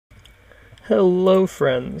Hello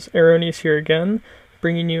friends, AirOhNeeUs here again,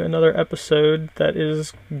 bringing you another episode that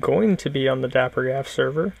is going to be on the Dapper Gaffe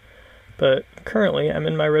server, but currently I'm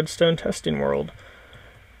in my redstone testing world.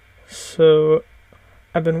 So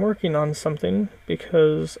I've been working on something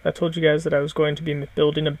because I told you guys that I was going to be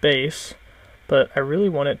building a base, but I really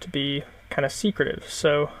want it to be kind of secretive,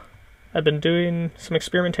 so I've been doing some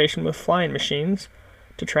experimentation with flying machines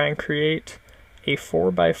to try and create a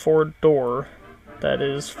 4x4 door that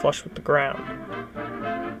is flush with the ground.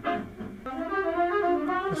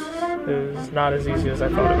 This is not as easy as I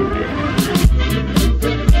thought it would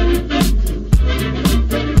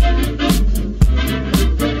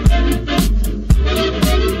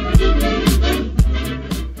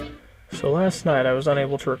be. So last night I was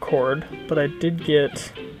unable to record, but I did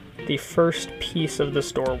get the first piece of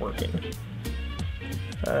this door working.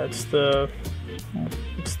 It's the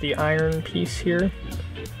iron piece here.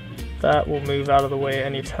 That will move out of the way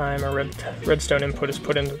anytime a redstone input is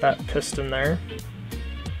put into that piston there.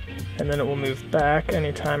 And then it will move back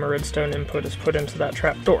anytime a redstone input is put into that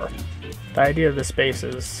trap door. The idea of this base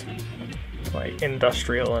is like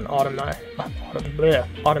industrial and automated.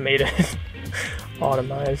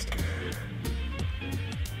 Automized.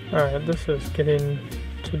 Alright, this is getting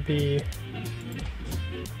to be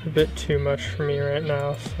a bit too much for me right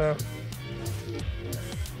now, so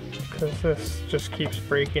because this just keeps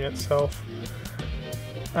breaking itself.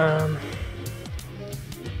 I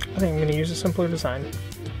think I'm going to use a simpler design.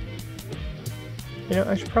 You know,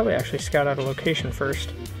 I should probably actually scout out a location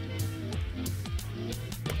first.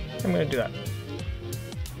 I'm going to do that.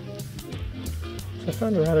 So I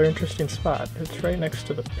found a rather interesting spot. It's right next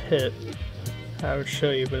to the pit. I would show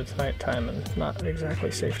you, but it's nighttime and not exactly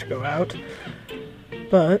safe to go out.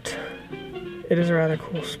 But it is a rather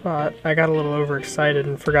cool spot. I got a little overexcited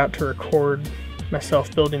and forgot to record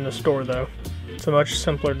myself building this door though. It's a much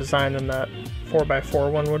simpler design than that 4x4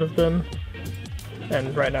 one would have been.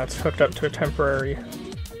 And right now it's hooked up to a temporary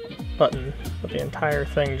button, but the entire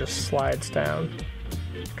thing just slides down.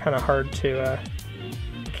 It's kind of hard to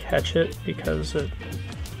catch it because it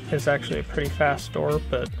is actually a pretty fast door,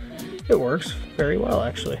 but it works very well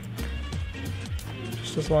actually.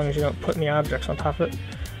 Just as long as you don't put any objects on top of it.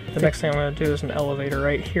 The next thing I'm going to do is an elevator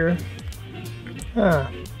right here.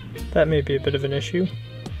 That may be a bit of an issue.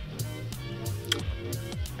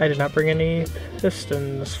 I did not bring any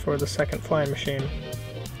pistons for the second flying machine.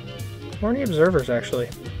 Or any observers, actually.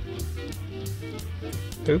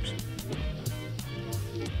 Oops.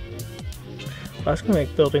 Well, that's going to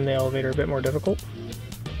make building the elevator a bit more difficult.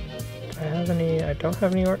 Do I have any? I don't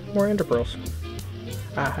have any more ender pearls.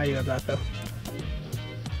 I do have that, though.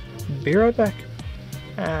 Be right back.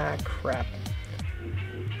 Ah, crap.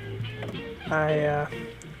 I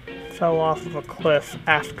fell off of a cliff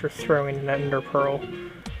after throwing an ender pearl.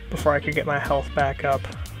 Before I could get my health back up,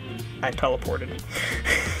 I teleported.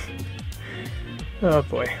 Oh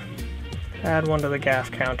boy. Add one to the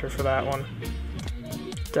Gaffe counter for that one.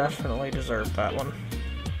 Definitely deserved that one.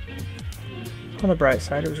 On the bright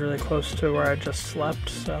side, it was really close to where I just slept,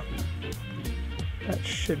 so that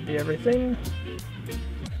should be everything.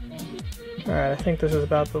 Alright, I think this is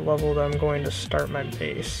about the level that I'm going to start my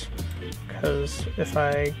base, because if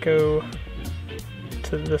I go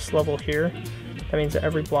to this level here, that means that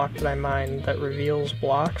every block that I mine that reveals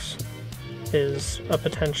blocks is a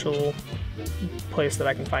potential place that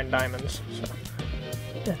I can find diamonds. So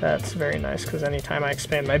yeah, that's very nice, because anytime I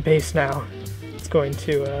expand my base now, it's going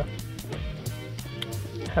to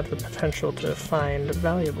have the potential to find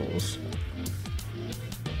valuables.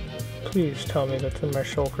 Please tell me that's in my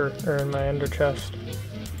shulker, or in my ender chest.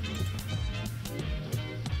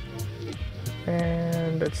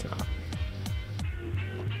 And it's not.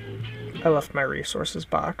 I left my resources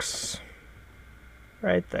box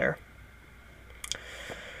right there.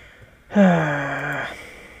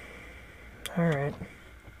 Alright.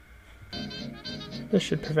 This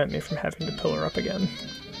should prevent me from having to pillar up again.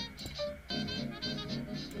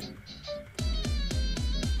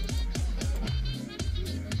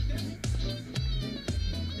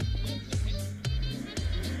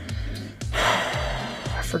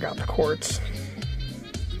 I forgot the quartz.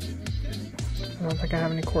 I don't think I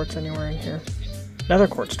have any quartz anywhere in here. Another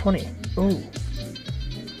quartz, 20. Ooh.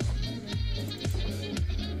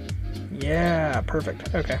 Yeah,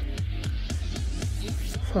 perfect. Okay.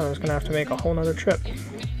 Thought I was gonna have to make a whole nother trip.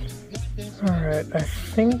 Alright, I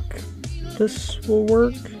think this will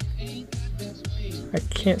work. I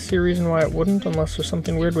can't see a reason why it wouldn't, unless there's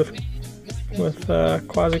something weird with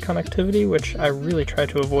quasi connectivity, which I really try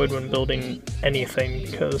to avoid when building anything,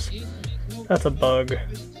 because that's a bug.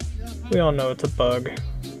 We all know it's a bug.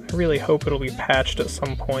 I really hope it'll be patched at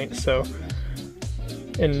some point, so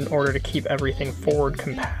in order to keep everything forward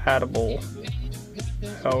compatible,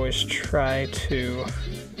 I always try to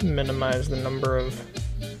minimize the number of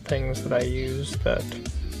things that I use that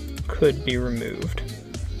could be removed,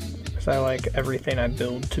 because I like everything I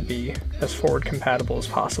build to be as forward compatible as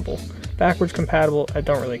possible. Backwards compatible, I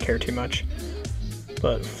don't really care too much,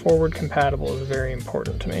 but forward compatible is very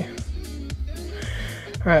important to me.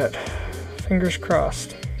 Alright, fingers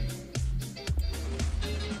crossed.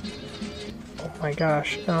 Oh my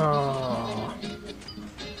gosh, oh,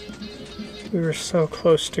 we were so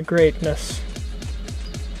close to greatness.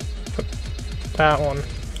 But that one,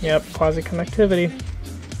 yep, quasi connectivity,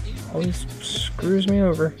 always screws me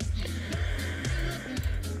over.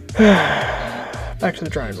 Back to the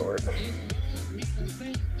drawing board.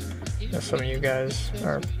 Now, some of you guys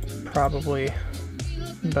are probably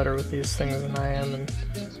better with these things than I am and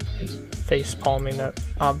face palming at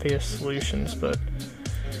obvious solutions, but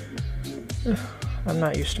I'm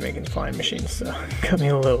not used to making flying machines, so cut me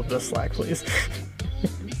a little bit of slack, please.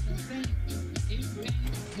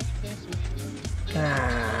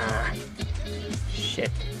 Ah,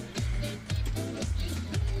 shit.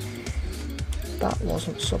 That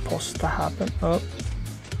wasn't supposed to happen. Oh,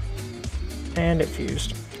 and it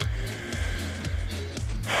fused.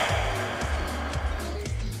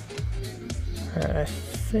 Alright, I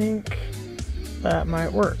think that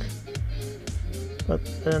might work. But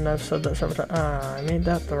then I've said that several times. Ah, I made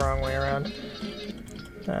that the wrong way around.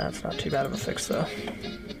 That's not too bad of a fix, though.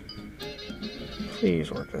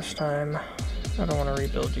 Please work this time. I don't want to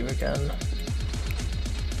rebuild you again.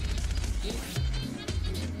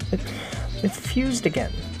 It fused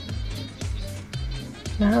again.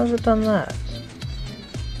 Now how's it done that?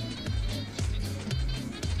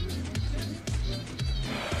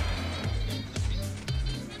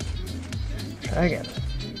 Try again.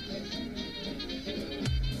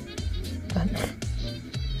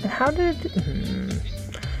 And how did it...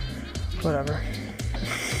 Whatever.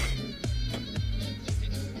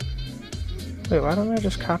 Wait, why don't I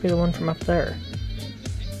just copy the one from up there?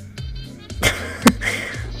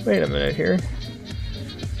 Wait a minute here.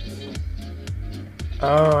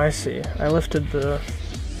 Oh, I see. I lifted the...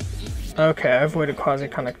 Okay, I avoided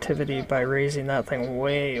quasi-connectivity by raising that thing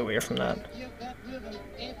way away from that.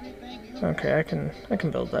 Okay, I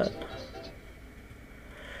can build that.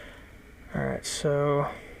 Alright, so...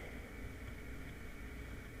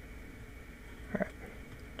 Alright,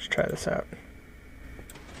 let's try this out.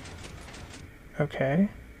 Okay,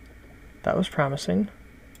 that was promising.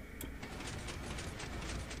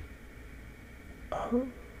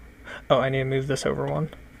 Oh, I need to move this over one.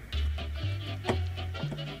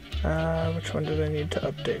 Which one do I need to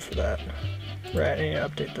update for that? Right, I need to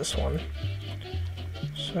update this one.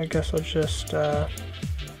 So I guess I'll just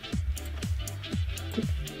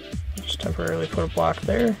temporarily put a block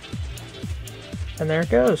there. And there it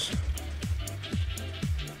goes.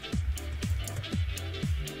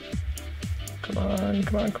 Come on,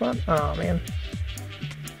 come on, come on. Oh, man.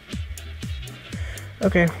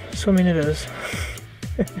 Okay, swimming it is.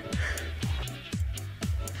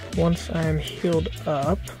 Once I'm healed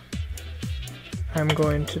up, I'm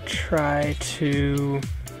going to try to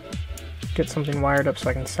get something wired up so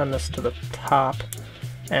I can send this to the top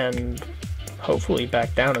and hopefully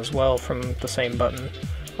back down as well from the same button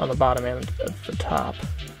on the bottom and at the top.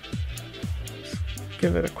 Let's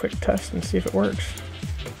give it a quick test and see if it works.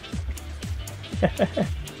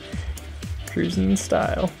 Cruising in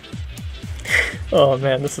style. Oh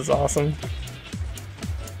man, this is awesome.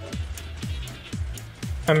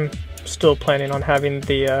 I'm still planning on having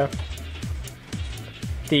the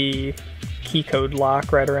key code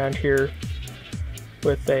lock right around here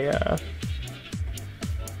with a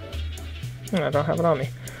I don't have it on me.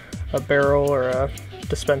 A barrel or a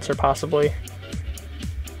dispenser possibly.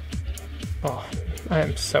 Oh, I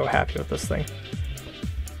am so happy with this thing.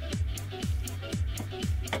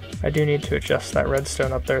 I do need to adjust that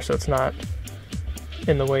redstone up there so it's not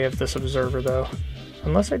in the way of this observer though.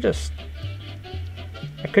 Unless I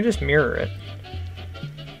could just mirror it.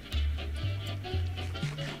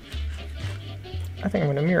 I think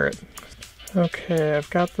I'm going to mirror it. Okay, I've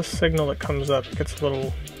got the signal that comes up. It gets a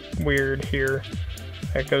little weird here.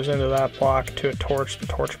 It goes into that block to a torch. The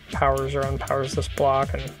torch powers or unpowers this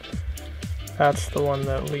block, and that's the one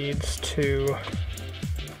that leads to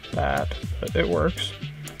that. But it works.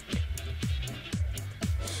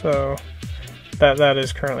 So that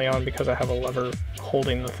is currently on because I have a lever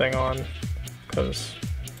holding the thing on, because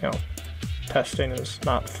you know, testing is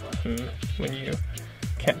not fun when you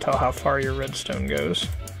can't tell how far your redstone goes.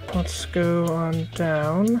 Let's go on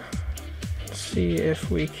down and see if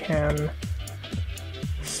we can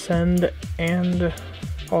send and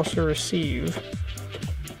also receive.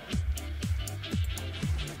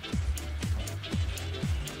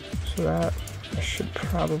 So that I should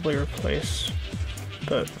probably replace,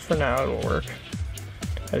 but for now it'll work.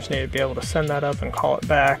 I just need to be able to send that up and call it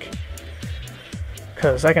back,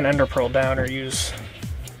 because I can ender pearl down or use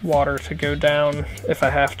water to go down if I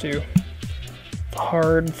have to. The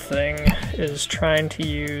hard thing is trying to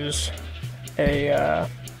use the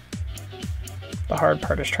hard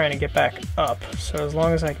part is trying to get back up. So as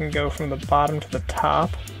long as I can go from the bottom to the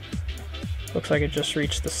top, looks like it just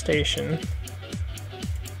reached the station.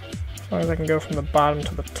 As long as I can go from the bottom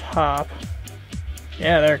to the top,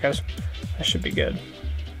 yeah, there it goes. That should be good.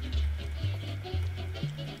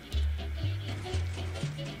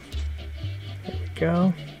 There we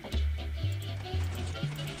go.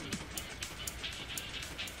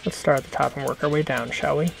 Let's start at the top and work our way down,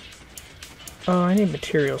 shall we? Oh, I need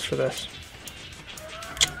materials for this.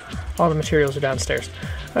 All the materials are downstairs.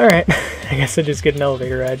 Alright, I guess I just get an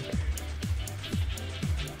elevator ride.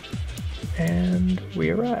 And we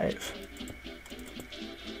arrive.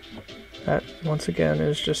 That, once again,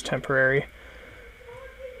 is just temporary.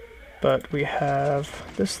 But we have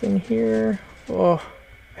this thing here. Oh,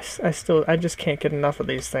 I just can't get enough of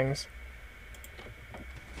these things.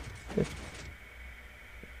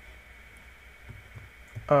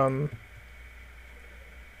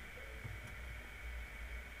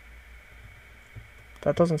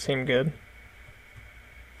 That doesn't seem good.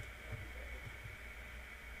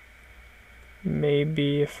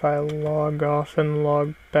 Maybe if I log off and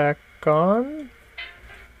log back on?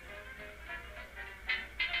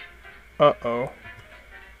 Uh-oh.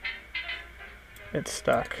 It's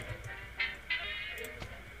stuck.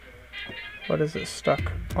 What is it stuck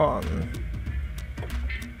on?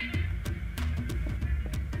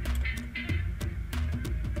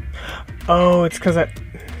 Oh, it's because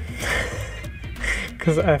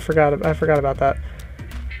I forgot about that.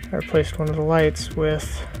 I replaced one of the lights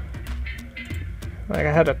with, like,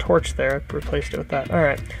 I had a torch there, I replaced it with that.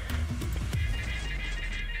 Alright.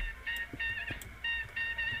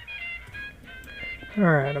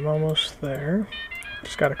 Alright, I'm almost there.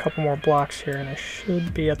 Just got a couple more blocks here and I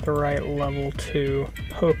should be at the right level to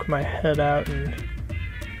poke my head out and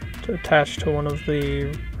to attach to one of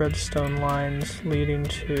the redstone lines leading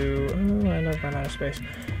to, oh, I've run out of space.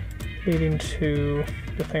 Leading to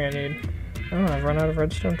the thing I need. Oh, I've run out of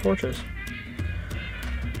redstone torches.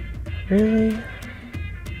 Really?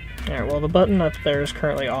 Alright, well the button up there is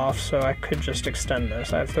currently off, so I could just extend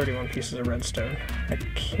this. I have 31 pieces of redstone. I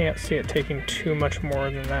can't see it taking too much more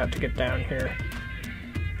than that to get down here.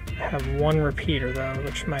 I have one repeater though,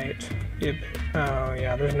 which might be a bit... Oh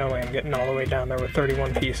yeah, there's no way I'm getting all the way down there with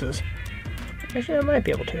 31 pieces. Actually, I might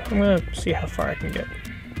be able to. I'm gonna see how far I can get.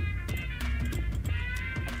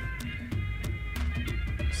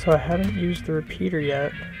 So I haven't used the repeater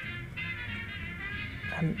yet.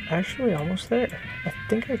 I'm actually almost there. I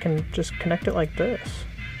think I can just connect it like this.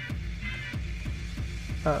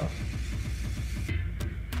 Oh.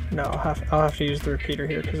 No, I'll have to use the repeater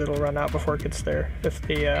here because it'll run out before it gets there if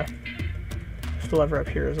the lever up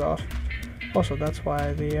here is off. Also, that's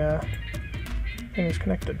why the thing is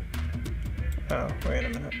connected. Oh, wait a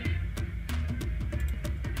minute.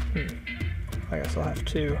 I guess I'll have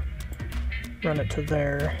to run it to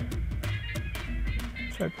there.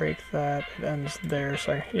 If I break that, it ends there,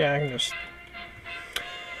 so yeah, I can just...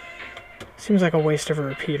 Seems like a waste of a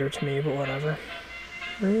repeater to me, but whatever.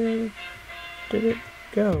 Where did it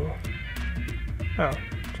go? Oh,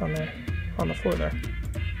 it's on there, on the floor there.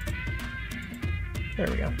 There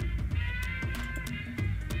we go.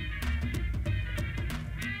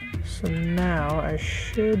 So now I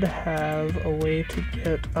should have a way to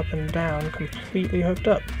get up and down completely hooked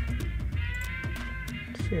up.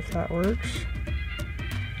 Let's see if that works.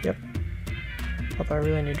 Yep. Although I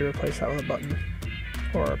really need to replace that with a button.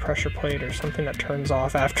 Or a pressure plate or something that turns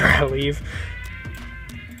off after I leave.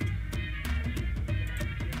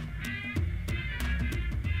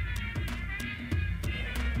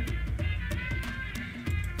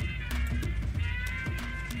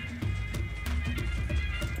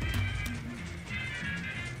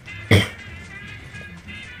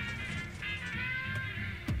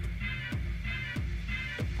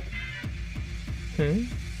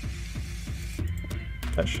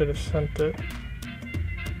 That should have sent it.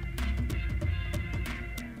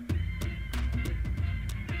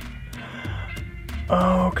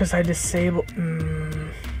 Oh, because I disabled...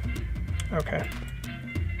 Okay.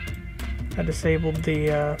 I disabled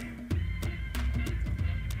the,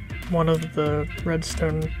 one of the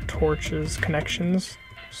redstone torches connections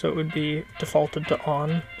so it would be defaulted to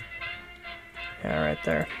on. Yeah, right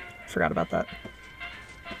there. I forgot about that.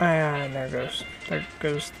 And there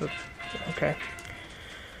goes the, okay.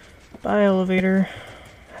 Bye, elevator.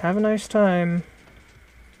 Have a nice time.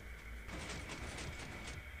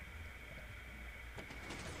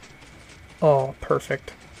 Oh,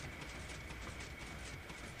 perfect.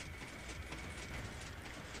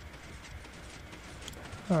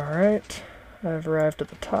 Alright, I've arrived at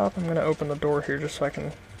the top. I'm going to open the door here just so I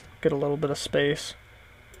can get a little bit of space.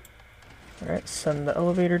 Alright, send the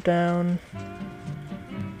elevator down.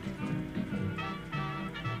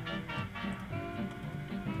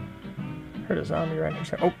 Heard a zombie right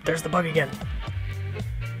here. Oh, there's the bug again.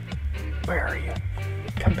 Where are you?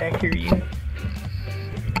 Come back here, you.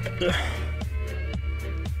 Ugh.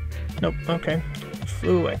 Nope, okay.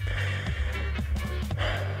 Flew away.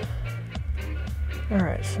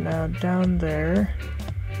 Alright, so now down there,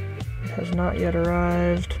 it has not yet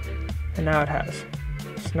arrived, and now it has.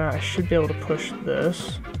 So now I should be able to push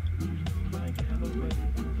this.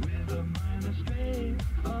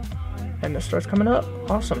 And this starts coming up.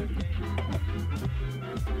 Awesome.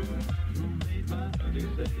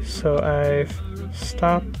 So I've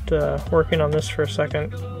stopped working on this for a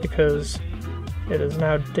second because it is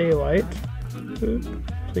now daylight. Ooh,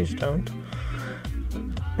 please don't.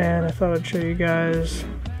 And I thought I'd show you guys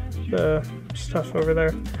the stuff over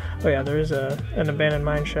there. Oh yeah, there's an abandoned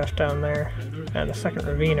mine shaft down there and a second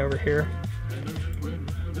ravine over here.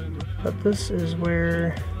 But this is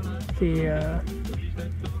where the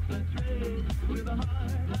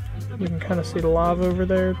you can kind of see the lava over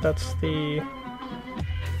there. That's the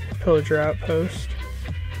pillager outpost.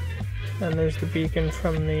 And there's the beacon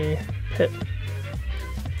from the pit.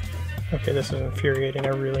 Okay, this is infuriating. I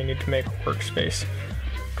really need to make a workspace,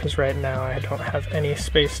 because right now I don't have any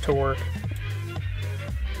space to work.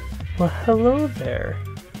 Well, hello there.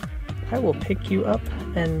 I will pick you up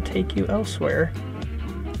and take you elsewhere,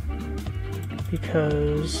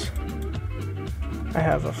 because I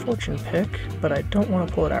have a fortune pick, but I don't want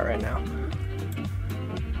to pull it out right now.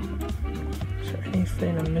 Is there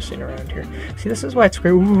anything I'm missing around here? See, this is why it's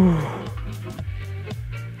great. Ooh.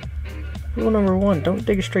 Rule number 1, don't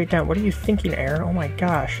dig straight down. What are you thinking, Air? Oh my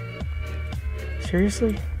gosh.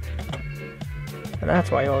 Seriously? And that's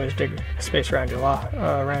why you always dig a space around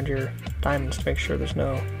your diamonds to make sure there's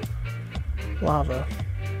no lava.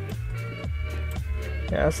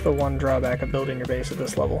 Yeah, that's the one drawback of building your base at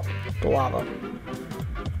this level, the lava.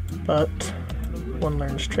 But one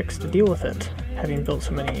learns tricks to deal with it, having built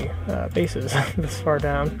so many bases this far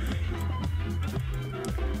down.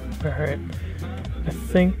 Alright, I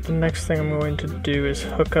think the next thing I'm going to do is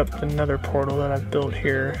hook up the nether portal that I've built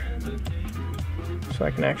here, so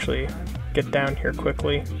I can actually get down here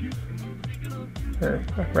quickly, or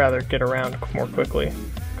rather get around more quickly,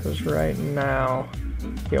 because right now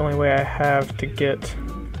the only way I have to get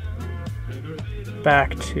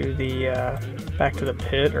back to the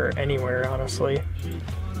pit, or anywhere honestly,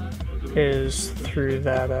 is through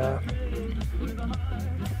that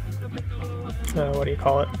what do you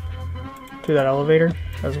call it? Through that elevator,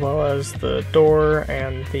 as well as the door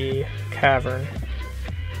and the cavern.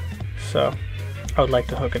 So I would like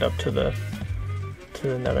to hook it up to the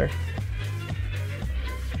nether.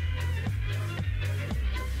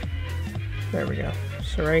 There we go.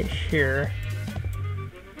 So right here,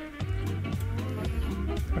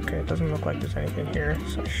 okay, it doesn't look like there's anything here,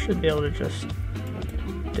 so I should be able to just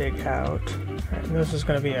dig out. Alright, and this is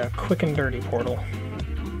going to be a quick and dirty portal.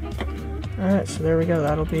 Alright, so there we go.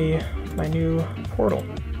 That'll be my new portal.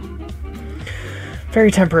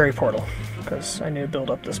 Very temporary portal, because I need to build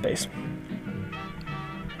up the space.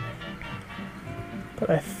 But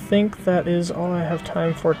I think that is all I have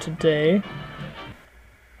time for today.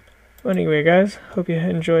 But anyway, guys, hope you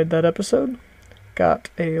enjoyed that episode. Got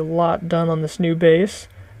a lot done on this new base,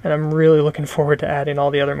 and I'm really looking forward to adding all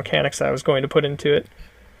the other mechanics that I was going to put into it.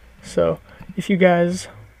 So, if you guys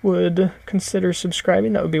would consider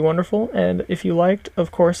subscribing, that would be wonderful. And if you liked, of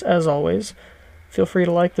course, as always, feel free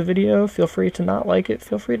to like the video, feel free to not like it,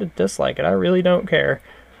 feel free to dislike it. I really don't care.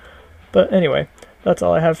 But anyway, that's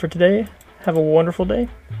all I have for today. Have a wonderful day.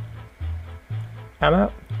 I'm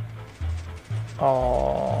out.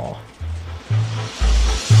 Aww.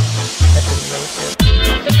 I didn't notice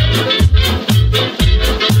it.